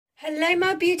Hello,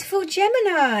 my beautiful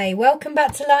Gemini. Welcome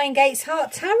back to Lion Gates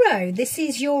Heart Tarot. This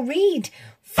is your read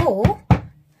for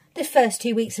the first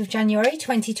 2 weeks of January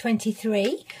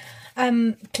 2023.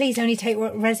 Please only take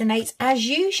what resonates as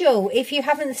usual. If you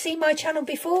haven't seen my channel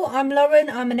before, I'm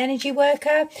Lauren. I'm an energy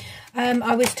worker.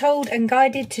 I was told and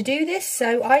guided to do this,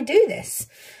 so I do this.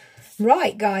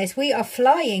 Right, guys, we are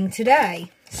flying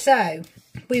today. So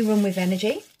we run with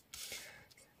energy.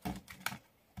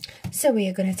 So we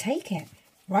are going to take it.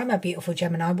 Right, my beautiful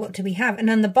Gemini, what do we have? And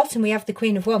on the bottom, we have the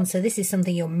Queen of Wands. So this is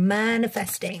something you're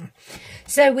manifesting.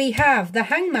 So we have the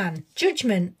Hangman,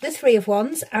 Judgment, the Three of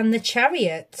Wands, and the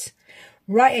Chariot.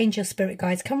 Right, Angel Spirit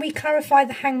Guides, can we clarify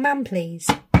the Hangman, please?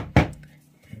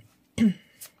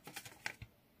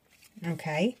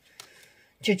 Okay.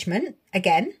 Judgment,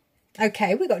 again.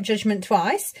 Okay, we got Judgment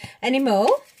twice. Any more?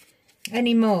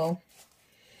 Any more?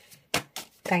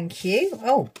 Thank you.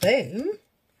 Oh, boom.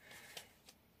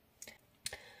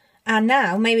 And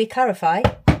now, may we clarify?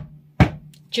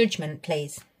 Judgment,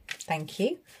 please. Thank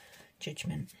you.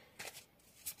 Judgment.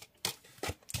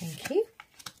 Thank you.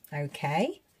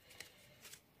 Okay.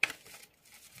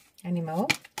 Any more?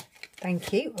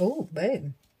 Thank you. Oh,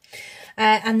 boom.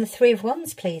 And the Three of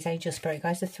Wands, please, Angel Spirit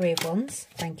Guys. The Three of Wands.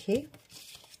 Thank you.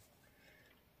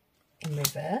 In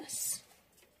reverse.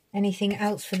 Anything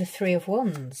else for the Three of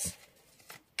Wands?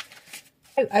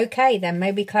 Oh, okay, then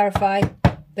maybe clarify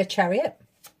the Chariot.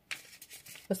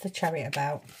 What's the Chariot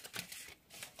about?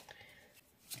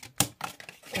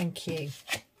 Thank you.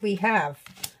 We have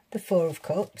the Four of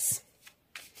Cups.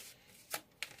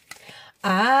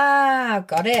 Ah,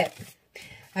 got it.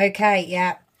 Okay,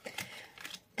 yeah.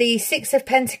 The Six of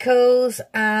Pentacles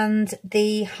and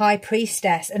the High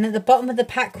Priestess. And at the bottom of the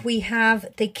pack, we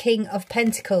have the King of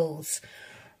Pentacles.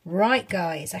 Right,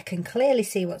 guys, I can clearly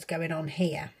see what's going on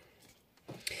here.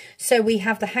 So we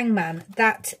have the Hangman,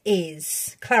 that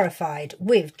is clarified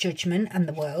with Judgment and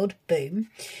the World, boom.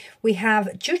 We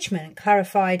have Judgment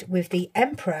clarified with the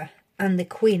Emperor and the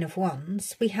Queen of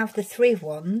Wands. We have the Three of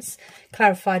Wands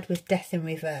clarified with Death in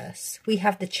reverse. We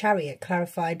have the Chariot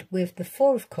clarified with the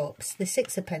Four of Cups, the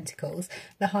Six of Pentacles,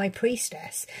 the High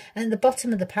Priestess. And at the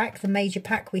bottom of the pack, the major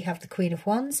pack, we have the Queen of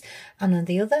Wands, and on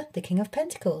the other, the King of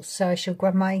Pentacles. So I shall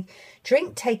grab my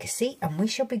drink, take a seat, and we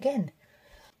shall begin.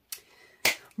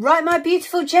 Right, my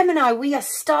beautiful Gemini, we are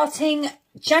starting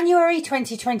January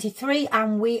 2023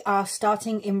 and we are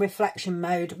starting in reflection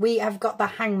mode. We have got the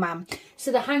Hangman.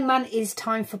 So the Hangman is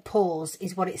time for pause,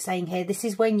 is what it's saying here. This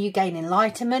is when you gain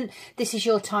enlightenment. This is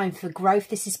your time for growth.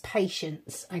 This is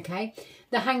patience, okay?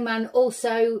 The Hangman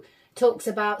also talks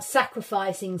about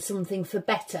sacrificing something for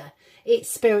better.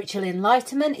 It's spiritual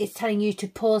enlightenment. It's telling you to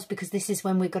pause because this is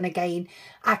when we're going to gain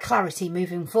our clarity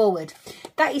moving forward.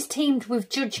 That is teamed with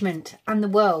Judgment and the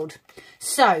World.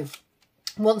 So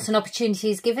once an opportunity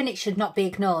is given, it should not be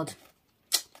ignored.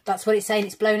 That's what it's saying.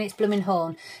 It's blowing its blooming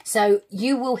horn. So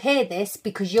you will hear this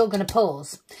because you're going to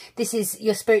pause. This is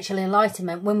your spiritual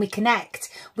enlightenment. When we connect,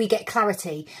 we get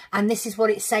clarity. And this is what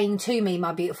it's saying to me,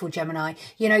 my beautiful Gemini.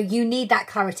 You know, you need that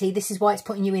clarity. This is why it's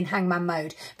putting you in Hangman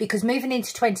mode. Because moving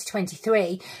into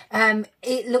 2023,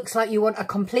 it looks like you want a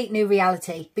complete new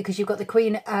reality. Because you've got the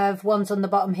Queen of Wands on the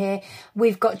bottom here.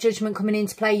 We've got Judgment coming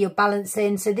into play. You're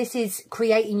balancing. So this is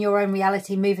creating your own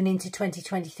reality moving into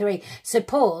 2023. So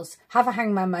pause. Have a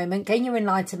Hangman moment, gain your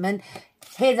enlightenment,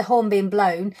 hear the horn being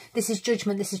blown. This is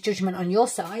Judgment on your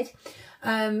side.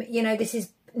 You know, this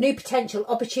is new potential,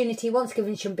 opportunity, once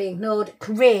given shouldn't be ignored.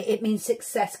 Career, it means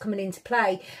success coming into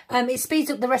play. It speeds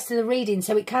up the rest of the reading,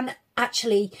 so it can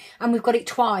actually, and we've got it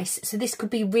twice, so this could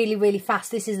be really, really fast.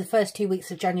 This is the first 2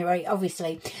 weeks of January,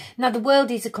 obviously. Now, the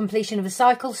World is a completion of a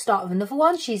cycle, start of another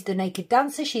one. She's the naked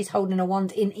dancer. She's holding a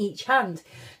wand in each hand.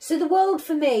 So the World,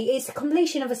 for me, is a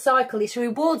completion of a cycle. It's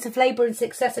rewards of labour and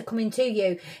success are coming to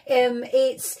you.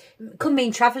 Could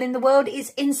mean travelling the world.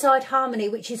 It's inside harmony,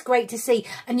 which is great to see.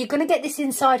 And you're going to get this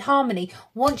inside harmony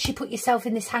once you put yourself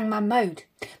in this Hangman mode,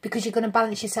 because you're going to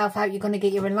balance yourself out. You're going to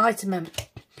get your enlightenment.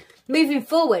 Moving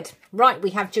forward, right,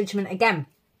 we have Judgment again.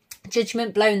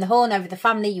 Judgment blowing the horn over the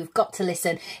family. You've got to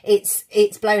listen. It's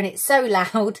blowing it so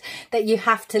loud that you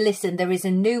have to listen. There is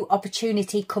a new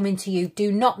opportunity coming to you.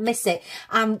 Do not miss it.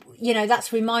 And you know,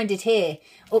 that's reminded here,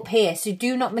 up here. So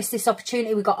do not miss this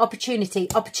opportunity. We've got opportunity.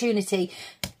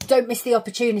 Don't miss the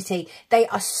opportunity. They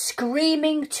are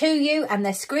screaming to you and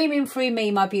they're screaming through me,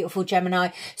 my beautiful Gemini.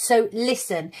 So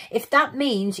listen, if that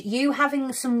means you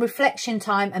having some reflection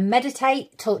time and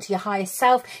meditate, talk to your higher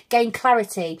self, gain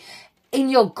clarity, in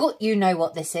your gut, you know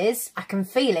what this is. I can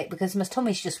feel it because my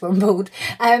tummy's just rumbled.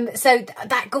 So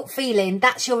that gut feeling,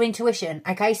 that's your intuition.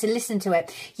 Okay, so listen to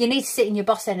it. You need to sit in your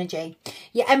boss energy,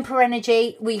 your emperor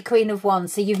energy, your queen of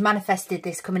wands. So you've manifested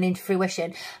this coming into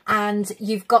fruition, and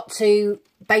you've got to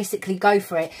basically go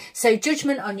for it. So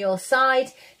judgment on your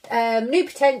side, new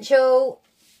potential,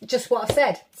 just what I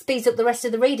said, speeds up the rest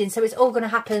of the reading. So it's all going to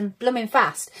happen blooming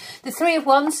fast. The three of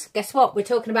wands, guess what? We're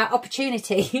talking about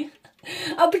opportunity.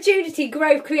 Opportunity,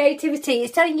 growth, creativity.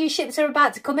 It's telling you ships are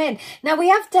about to come in. Now we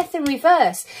have death in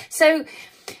reverse. So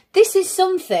this is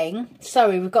something,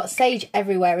 sorry, we've got sage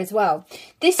everywhere as well.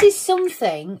 This is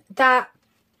something that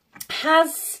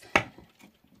has,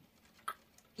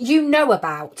 you know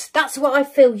about. That's what I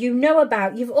feel you know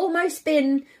about. You've almost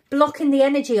been blocking the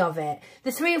energy of it.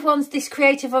 The three of wands, this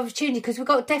creative opportunity, because we've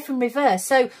got death in reverse.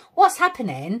 So what's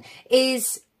happening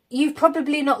is you've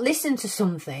probably not listened to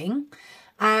something.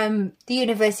 The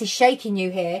universe is shaking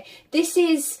you here. This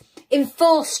is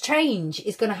enforced change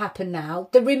is going to happen now.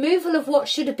 The removal of what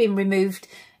should have been removed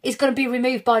is going to be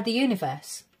removed by the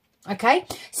universe. Okay,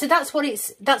 so that's what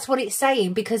it's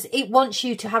saying, because it wants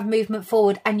you to have movement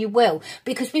forward, and you will,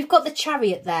 because we've got the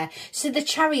Chariot there. So the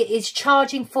Chariot is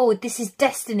charging forward. This is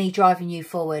destiny driving you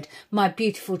forward, my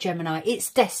beautiful Gemini.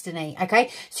 It's destiny.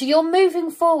 Okay, so you're moving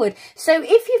forward. So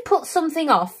if you put something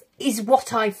off, is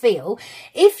what I feel.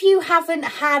 If you haven't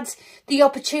had the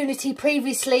opportunity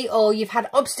previously, or you've had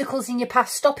obstacles in your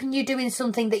past stopping you doing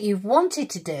something that you've wanted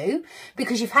to do,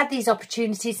 because you've had these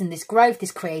opportunities and this growth,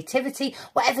 this creativity,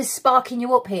 whatever's sparking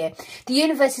you up here, the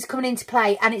universe is coming into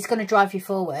play, and it's going to drive you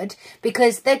forward,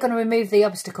 because they're going to remove the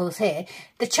obstacles here.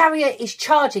 The Chariot is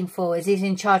charging forwards. He's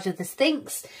in charge of the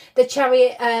Sphinx. The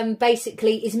Chariot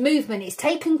basically is movement. It's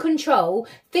taken control,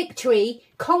 victory,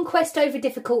 conquest over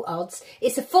difficult odds.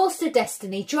 It's a force of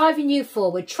destiny driving you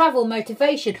forward, travel,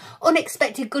 motivation,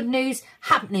 unexpected good news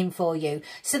happening for you.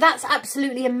 So that's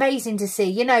absolutely amazing to see.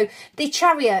 You know, the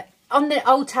Chariot on the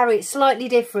old tarot, it's slightly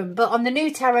different, but on the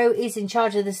new tarot, is in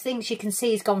charge of the Sphinx. You can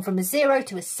see he's gone from a 0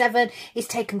 to a 7. He's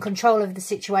taken control of the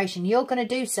situation. You're going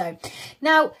to do so.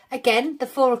 Now, again, the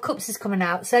Four of Cups is coming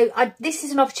out. So this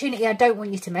is an opportunity I don't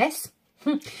want you to miss.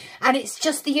 And it's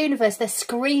just the universe. They're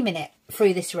screaming it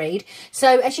through this read.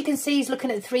 So as you can see, he's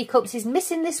looking at the 3 cups. He's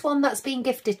missing this one that's been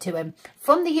gifted to him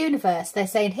from the universe. They're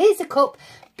saying, here's a cup.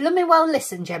 Blooming well,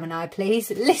 listen, Gemini, please.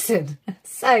 Listen.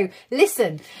 So,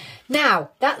 listen.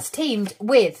 Now, that's teamed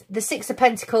with the 6 of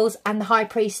Pentacles and the High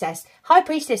Priestess. High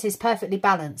Priestess is perfectly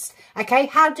balanced. Okay,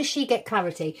 how does she get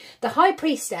clarity? The High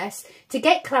Priestess, to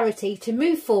get clarity, to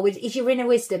move forward, is your inner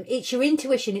wisdom. It's your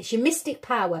intuition. It's your mystic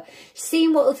power.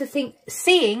 Seeing what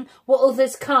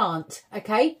others can't.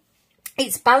 Okay.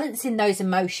 It's balancing those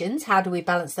emotions. How do we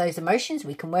balance those emotions?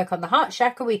 We can work on the heart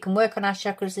chakra. We can work on our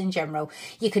chakras in general.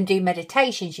 You can do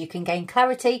meditations. You can gain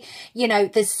clarity. You know,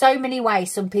 there's so many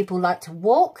ways. Some people like to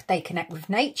walk. They connect with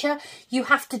nature. You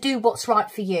have to do what's right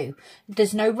for you.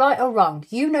 There's no right or wrong.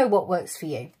 You know what works for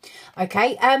you.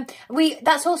 Okay.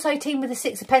 That's also teamed with the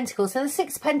 6 of Pentacles. So the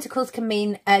 6 of Pentacles can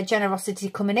mean generosity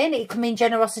coming in. It can mean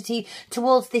generosity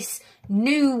towards this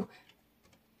new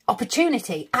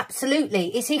opportunity. Absolutely.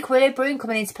 It's equilibrium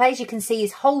coming into play. As you can see,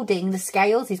 he's holding the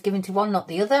scales. He's giving to one, not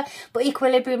the other. But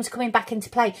equilibrium's coming back into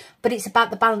play. But it's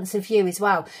about the balance of you as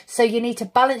well. So you need to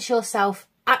balance yourself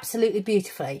absolutely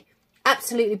beautifully.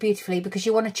 Absolutely beautifully. Because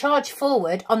you want to charge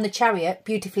forward on the Chariot,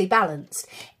 beautifully balanced,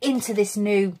 into this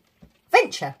new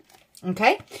venture.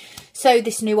 Okay, so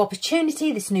this new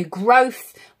opportunity, this new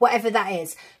growth, whatever that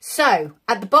is. So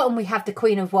at the bottom we have the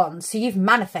Queen of Wands. So you've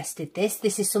manifested this.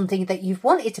 This is something that you've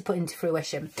wanted to put into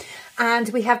fruition. And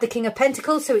we have the King of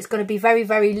Pentacles. So it's going to be very,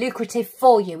 very lucrative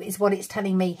for you, is what it's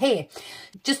telling me here.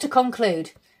 Just to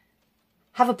conclude,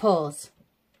 have a pause.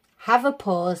 Have a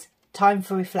pause. Time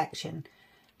for reflection.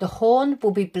 The horn will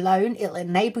be blown. It'll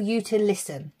enable you to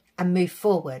listen and move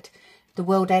forward. The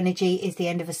world energy is the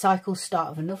end of a cycle,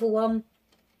 start of another one.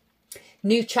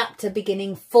 New chapter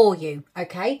beginning for you,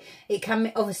 okay? It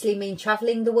can obviously mean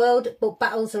travelling the world, but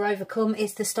battles are overcome.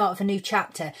 It's the start of a new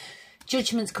chapter.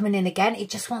 Judgment's coming in again. It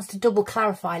just wants to double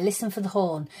clarify. Listen for the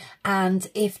horn. And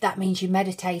if that means you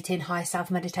meditating, higher self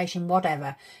meditation,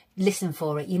 whatever, listen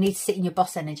for it. You need to sit in your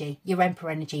boss energy, your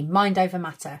emperor energy, mind over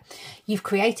matter. You've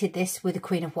created this with the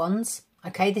Queen of Wands.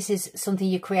 Okay, this is something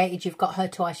you created. You've got her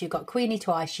twice. You've got Queenie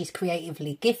twice. She's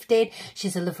creatively gifted.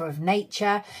 She's a lover of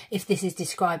nature. If this is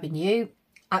describing you,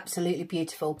 Absolutely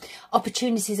beautiful.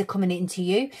 Opportunities are coming into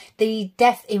you. The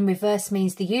death in reverse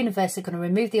means the universe are going to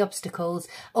remove the obstacles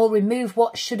or remove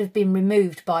what should have been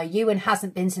removed by you and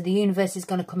hasn't been. So the universe is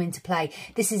going to come into play.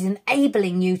 This is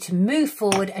enabling you to move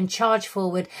forward and charge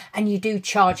forward. And you do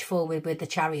charge forward with the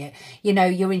Chariot. You know,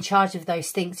 you're in charge of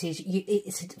those things.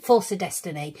 It's a force of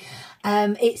destiny.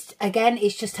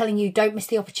 It's just telling you, don't miss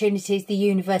the opportunities the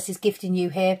universe is gifting you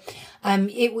here.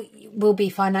 It will be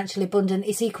financially abundant.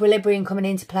 It's equilibrium coming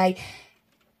into play.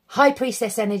 High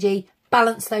Priestess energy.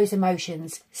 Balance those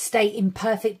emotions. Stay in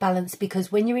perfect balance,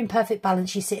 because when you're in perfect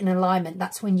balance, you sit in alignment.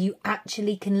 That's when you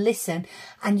actually can listen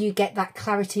and you get that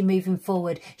clarity moving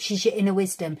forward. She's your inner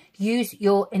wisdom. Use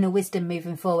your inner wisdom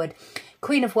moving forward.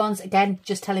 Queen of Wands, again,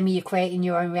 just telling me you're creating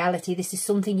your own reality. This is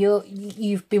something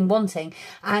you've been wanting,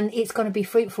 and it's going to be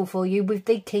fruitful for you with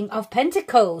the King of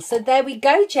Pentacles. So there we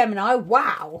go, Gemini.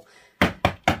 Wow.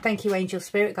 Thank you, Angel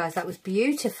Spirit, guys. That was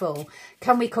beautiful.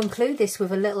 Can we conclude this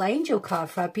with a little angel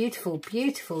card for our beautiful,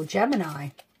 beautiful Gemini?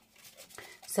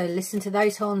 So listen to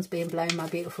those horns being blown, my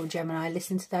beautiful Gemini.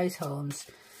 Listen to those horns.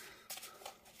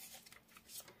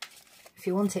 If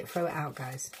you want it, throw it out,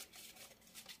 guys.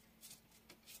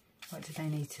 What do they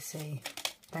need to see?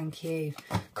 Thank you.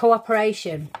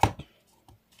 Cooperation.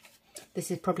 This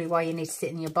is probably why you need to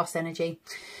sit in your boss energy.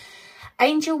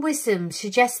 Angel wisdom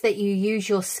suggests that you use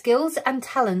your skills and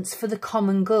talents for the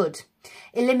common good.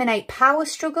 Eliminate power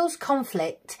struggles,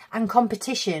 conflict and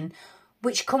competition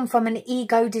which come from an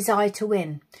ego desire to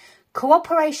win.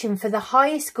 Cooperation for the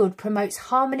highest good promotes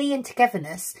harmony and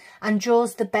togetherness and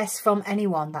draws the best from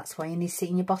anyone. That's why you need to sit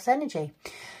in your boss energy.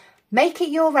 Make it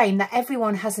your aim that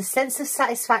everyone has a sense of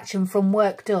satisfaction from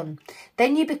work done.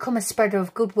 Then you become a spreader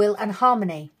of goodwill and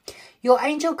harmony. Your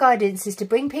angel guidance is to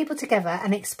bring people together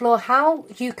and explore how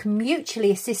you can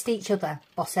mutually assist each other.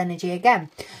 Boss energy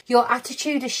again. Your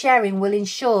attitude of sharing will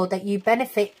ensure that you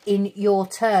benefit in your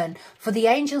turn, for the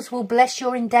angels will bless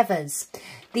your endeavours.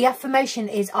 The affirmation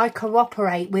is, I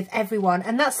cooperate with everyone.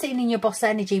 And that's sitting in your boss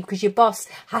energy, because your boss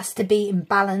has to be in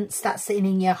balance. That's sitting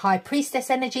in your High Priestess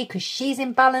energy, because she's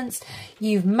in balance.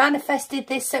 You've manifested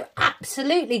this. So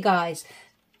absolutely, guys,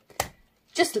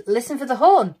 just listen for the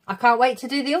horn. I can't wait to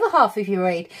do the other half of your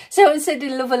read. So I'm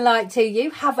sending love and light to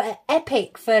you. Have an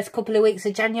epic first couple of weeks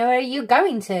of January. You're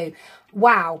going to.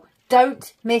 Wow.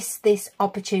 Don't miss this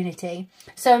opportunity.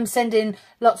 So I'm sending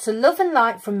lots of love and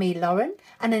light from me, Lauren.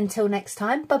 And until next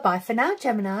time, bye-bye for now,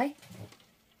 Gemini.